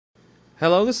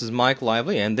Hello, this is Mike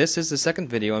Lively, and this is the second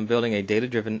video on building a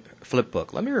data-driven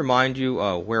flipbook. Let me remind you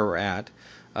where we're at.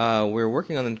 We're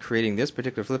working on creating this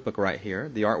particular flipbook right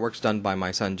here. The artwork's done by my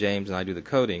son James, and I do the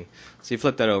coding. So you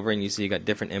flip that over, and you see you got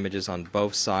different images on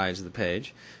both sides of the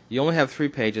page. You only have 3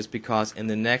 pages because in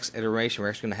the next iteration we're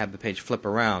actually going to have the page flip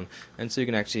around, and so you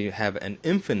can actually have an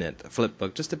infinite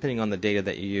flipbook just depending on the data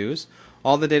that you use.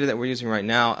 All the data that we're using right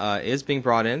now is being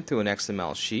brought in through an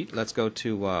XML sheet. Let's go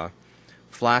to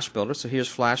Flash Builder. So here's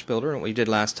Flash Builder, and what you did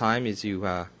last time is you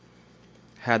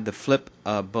had the flip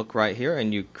book right here,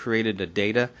 and you created a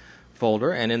data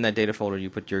folder, and in that data folder you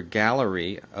put your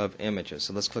gallery of images.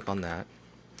 So let's click on that.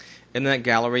 In that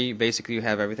gallery basically you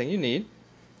have everything you need,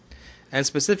 and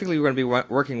specifically we're going to be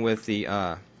working with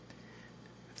the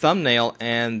thumbnail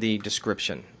and the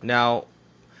description. Now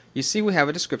you see we have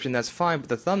a description, that's fine, but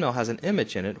the thumbnail has an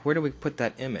image in it. Where do we put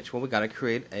that image? Well, we got to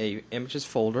create a images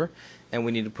folder, and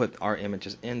we need to put our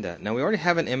images in that. Now we already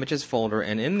have an images folder,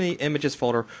 and in the images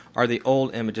folder are the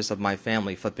old images of my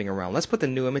family flipping around. Let's put the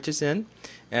new images in,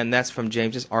 and that's from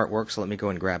James's artwork, so let me go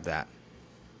and grab that.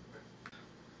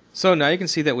 So now you can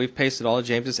see that we've pasted all of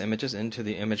James's images into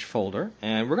the image folder,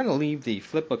 and we're going to leave the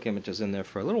flipbook images in there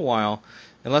for a little while.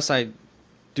 Unless I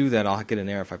do that, I'll get an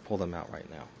error if I pull them out right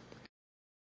now.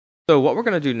 So what we're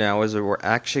going to do now is we're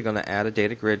actually going to add a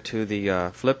data grid to the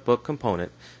flipbook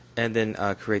component and then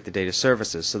create the data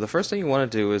services. So the first thing you want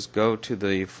to do is go to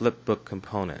the flipbook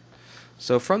component.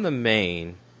 So from the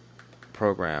main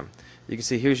program, you can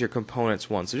see here's your components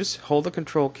one. So just hold the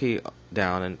control key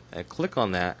down and click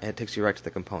on that, and it takes you right to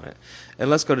the component. And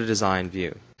let's go to design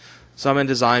view. So I'm in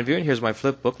design view, and here's my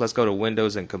flipbook. Let's go to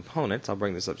Windows and Components. I'll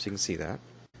bring this up so you can see that.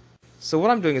 So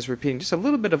what I'm doing is repeating just a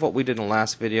little bit of what we did in the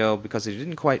last video because we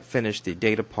didn't quite finish the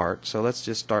data part. So let's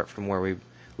just start from where we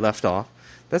left off.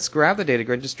 Let's grab the data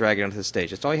grid and just drag it onto the stage.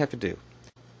 That's all you have to do.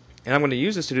 And I'm going to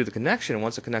use this to do the connection, and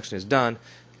once the connection is done,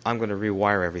 I'm going to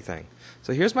rewire everything.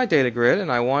 So here's my data grid,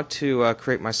 and I want to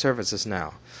create my services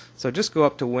now. So just go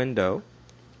up to Window,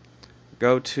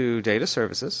 go to Data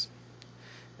Services,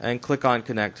 and click on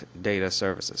Connect Data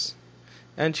Services.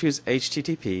 And choose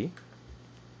HTTP.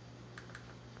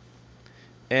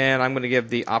 And I'm going to give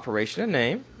the operation a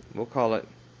name. We'll call it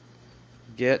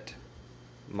Get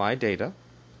My Data.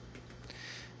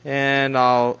 And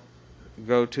I'll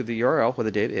go to the URL where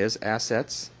the data is,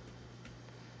 assets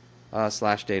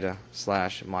 /data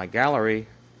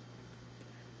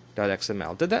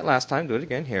 /mygallery.xml. Did that last time, do it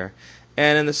again here.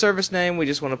 And in the service name, we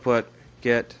just want to put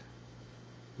Get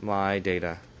My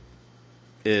Data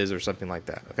is or something like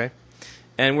that, okay?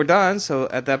 And we're done, so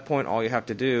at that point all you have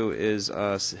to do is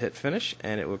hit finish,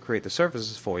 and it will create the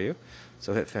services for you.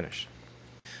 So hit finish.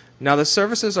 Now the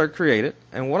services are created,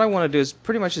 and what I want to do is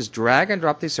pretty much just drag and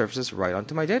drop these services right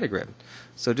onto my data grid.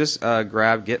 So just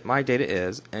grab Get My Data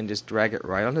Is and just drag it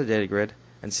right onto the data grid,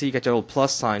 and see you got your little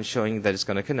plus sign showing that it's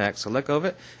going to connect. So let go of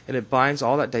it, and it binds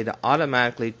all that data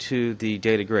automatically to the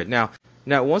data grid. Now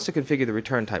it wants to configure the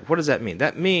return type. What does that mean?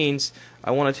 That means I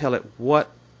want to tell it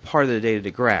what part of the data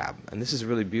to grab, and this is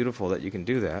really beautiful that you can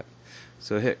do that.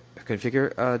 So hit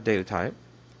configure data type,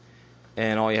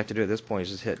 and all you have to do at this point is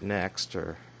just hit next,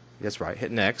 or that's right,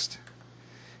 hit next,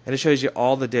 and it shows you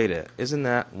all the data. Isn't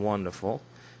that wonderful?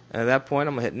 And at that point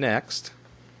I'm going to hit next,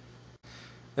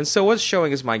 and so what's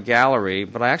showing is my gallery,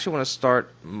 but I actually want to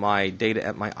start my data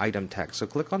at my item tag. So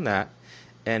click on that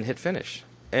and hit finish,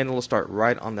 and it'll start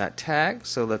right on that tag.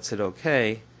 So let's hit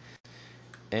OK.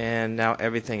 And now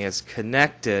everything is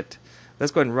connected.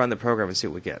 Let's go ahead and run the program and see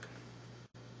what we get.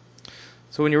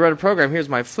 So when you run a program, here's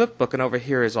my flipbook, and over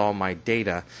here is all my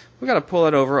data. We've got to pull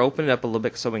it over, open it up a little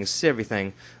bit so we can see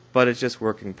everything, but it's just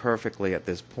working perfectly at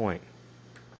this point.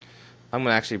 I'm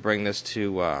going to actually bring this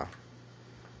to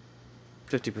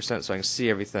 50% so I can see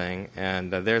everything,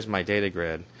 and there's my data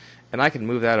grid. And I can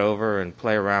move that over and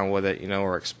play around with it,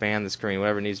 or expand the screen,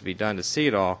 whatever needs to be done to see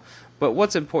it all. But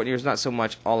what's important here is not so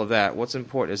much all of that. What's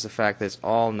important is the fact that it's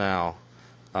all now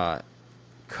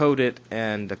coded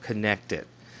and connected.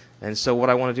 And so what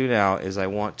I want to do now is I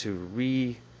want to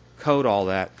recode all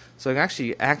that so I can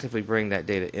actually actively bring that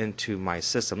data into my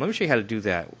system. Let me show you how to do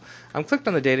that. I'm clicked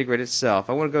on the data grid itself.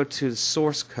 I want to go to the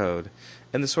source code,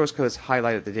 and the source code is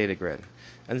highlighted the data grid.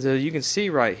 And so you can see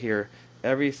right here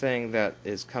everything that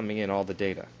is coming in, all the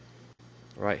data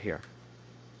right here.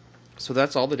 So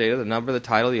that's all the data: the number, the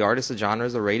title, the artist, the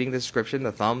genres, the rating, the description,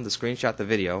 the thumb, the screenshot, the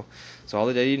video. So all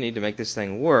the data you need to make this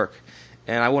thing work,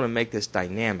 and I want to make this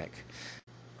dynamic.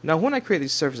 Now when I create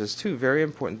these services, 2 very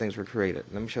important things were created.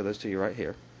 Let me show those to you right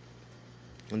here.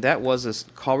 And that was this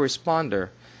call responder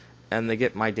and the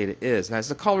Get My Data Is. Now as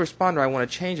the call responder, I want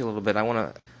to change a little bit. I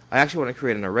want I actually want to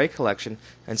create an array collection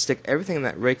and stick everything in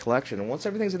that array collection. And once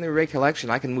everything's in the array collection,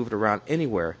 I can move it around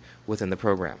anywhere within the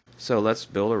program. So let's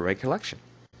build an array collection.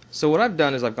 So what I've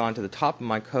done is I've gone to the top of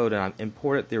my code and I've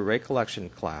imported the array collection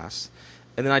class,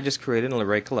 and then I just created an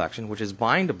array collection which is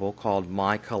bindable called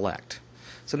myCollect.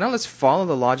 So now let's follow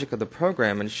the logic of the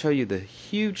program and show you the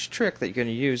huge trick that you're going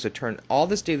to use to turn all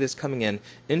this data that's coming in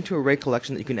into an array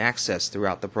collection that you can access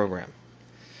throughout the program.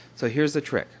 So here's the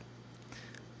trick.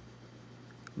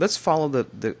 Let's follow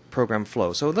the program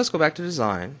flow. So let's go back to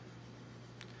design.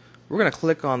 We're going to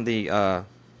click on the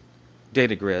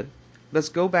data grid. Let's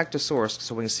go back to source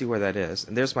so we can see where that is.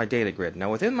 And there's my data grid.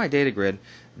 Now within my data grid,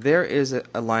 there is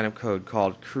a line of code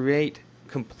called create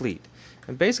complete.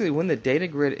 And basically when the data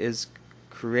grid is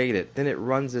created, then it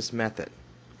runs this method.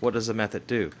 What does the method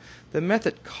do? The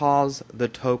method calls the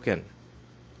token.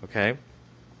 Okay?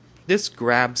 This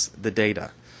grabs the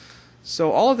data.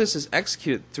 So all of this is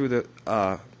executed through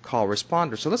the call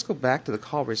responder. So let's go back to the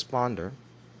call responder.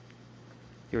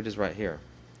 Here it is right here.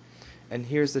 And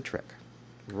here's the trick.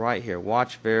 Right here.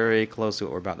 Watch very closely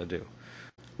what we're about to do.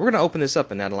 We're going to open this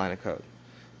up and add a line of code.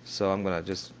 So I'm going to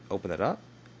just open it up,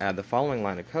 add the following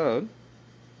line of code,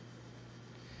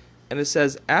 and it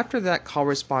says after that call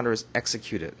responder is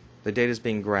executed, the data is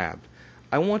being grabbed,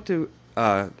 I want to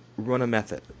run a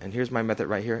method. And here's my method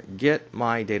right here, get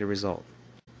my data result.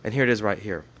 And here it is right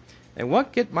here. And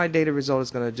what get my data result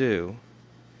is going to do,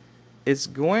 it's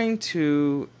going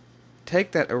to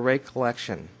take that array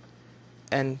collection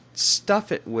and stuff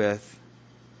it with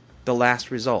the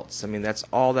last results. I mean, that's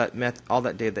all that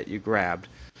data that you grabbed.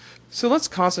 So let's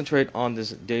concentrate on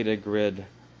this data grid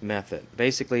method.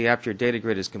 Basically, after your data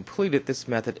grid is completed, this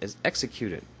method is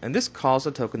executed. And this calls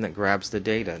a token that grabs the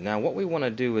data. Now, what we want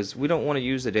to do is we don't want to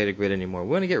use the data grid anymore.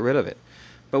 We want to get rid of it.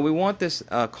 But we want this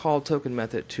call token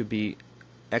method to be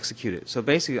executed. So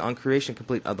basically, on creation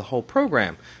complete of the whole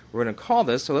program, we're going to call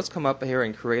this. So let's come up here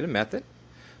and create a method.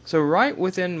 So right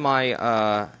within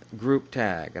my group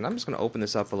tag, and I'm just going to open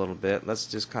this up a little bit. Let's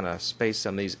just kind of space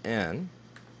some of these in.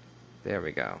 There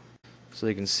we go. So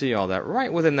you can see all that.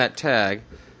 Right within that tag,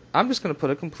 I'm just going to put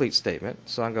a complete statement.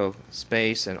 So I'll go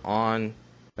space and on.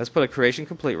 Let's put a creation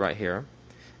complete right here.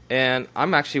 And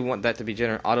I'm actually want that to be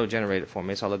auto-generated for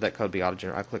me, so I'll let that code be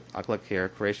auto-generated. I'll click here,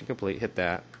 creation complete, hit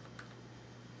that.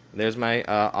 There's my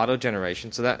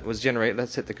auto-generation. So that was generated.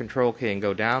 Let's hit the control key and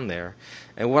go down there.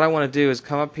 And what I want to do is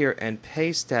come up here and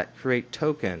paste that create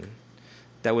token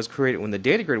that was created when the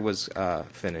data grid was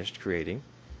finished creating.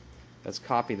 Let's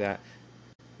copy that.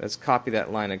 Let's copy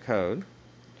that line of code.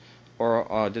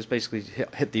 Or just basically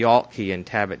hit the Alt key and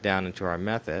tab it down into our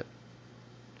method.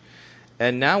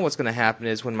 And now what's going to happen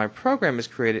is when my program is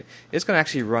created, it's going to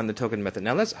actually run the token method.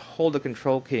 Now let's hold the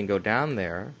control key and go down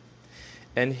there.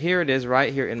 And here it is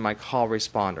right here in my call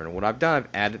responder. And what I've done, I've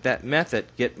added that method,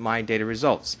 get my data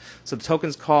results. So the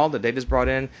token's called, the data's brought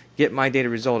in, get my data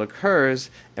result occurs,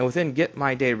 and within get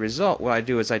my data result, what I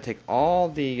do is I take all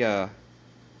the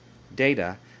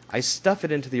data, I stuff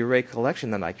it into the array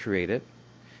collection that I created,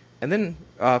 and then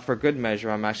for good measure,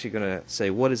 I'm actually going to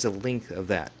say what is the length of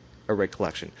that array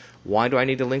collection. Why do I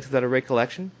need the length of that array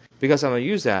collection? Because I'm going to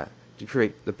use that to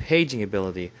create the paging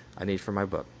ability I need for my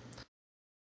book.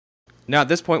 Now at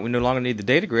this point we no longer need the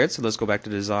data grid, so let's go back to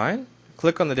design,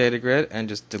 click on the data grid and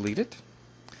just delete it.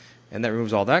 And that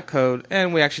removes all that code,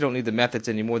 and we actually don't need the methods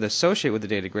anymore that associate with the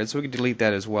data grid, so we can delete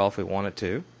that as well if we wanted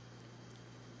to.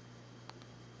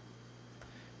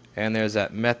 And there's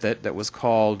that method that was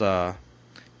called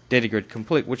data grid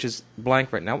complete, which is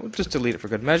blank right now. We'll just delete it for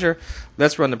good measure.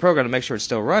 Let's run the program to make sure it's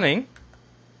still running.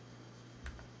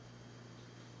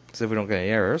 See if we don't get any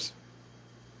errors.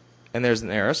 And there's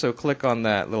an error, so click on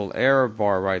that little error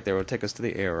bar right there. It will take us to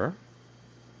the error.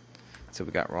 So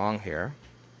we got wrong here.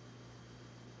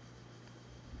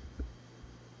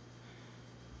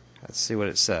 Let's see what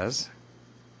it says.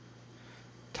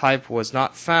 Type was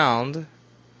not found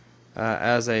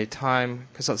as a time.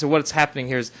 So what's happening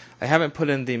here is I haven't put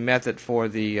in the method for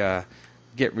the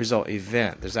get result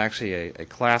event. There's actually a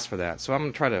class for that. So I'm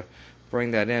going to try to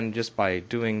bring that in just by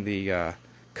doing the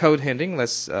code hinting.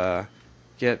 Let's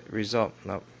get result.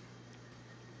 Nope.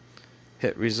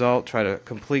 Hit result. Try to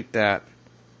complete that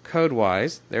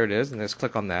code-wise. There it is. And let's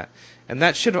click on that. And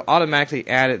that should have automatically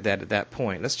added that at that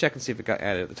point. Let's check and see if it got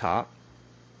added at the top.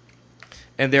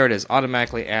 And there it is,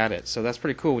 automatically added. So that's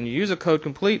pretty cool. When you use a code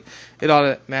complete, it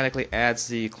automatically adds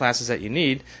the classes that you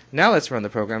need. Now let's run the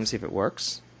program and see if it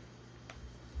works.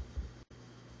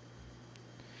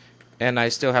 And I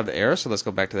still have the error, so let's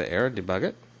go back to the error, debug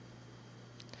it.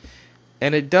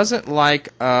 And it doesn't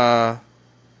like the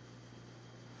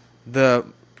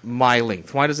my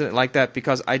length. Why doesn't it like that?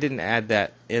 Because I didn't add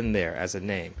that in there as a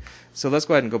name. So let's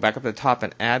go ahead and go back up to the top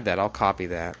and add that. I'll copy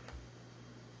that.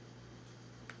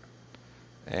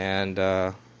 And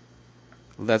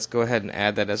let's go ahead and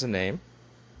add that as a name.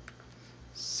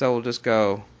 So we'll just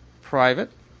go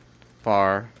private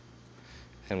var,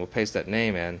 and we'll paste that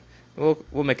name in.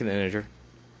 We'll make it an integer,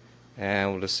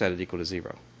 and we'll just set it equal to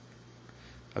 0.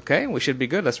 Okay, we should be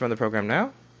good. Let's run the program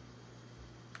now.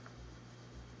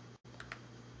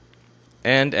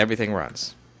 And everything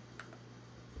runs.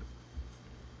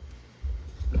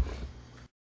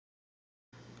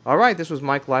 Alright, this was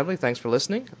Mike Lively. Thanks for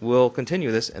listening. We'll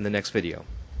continue this in the next video.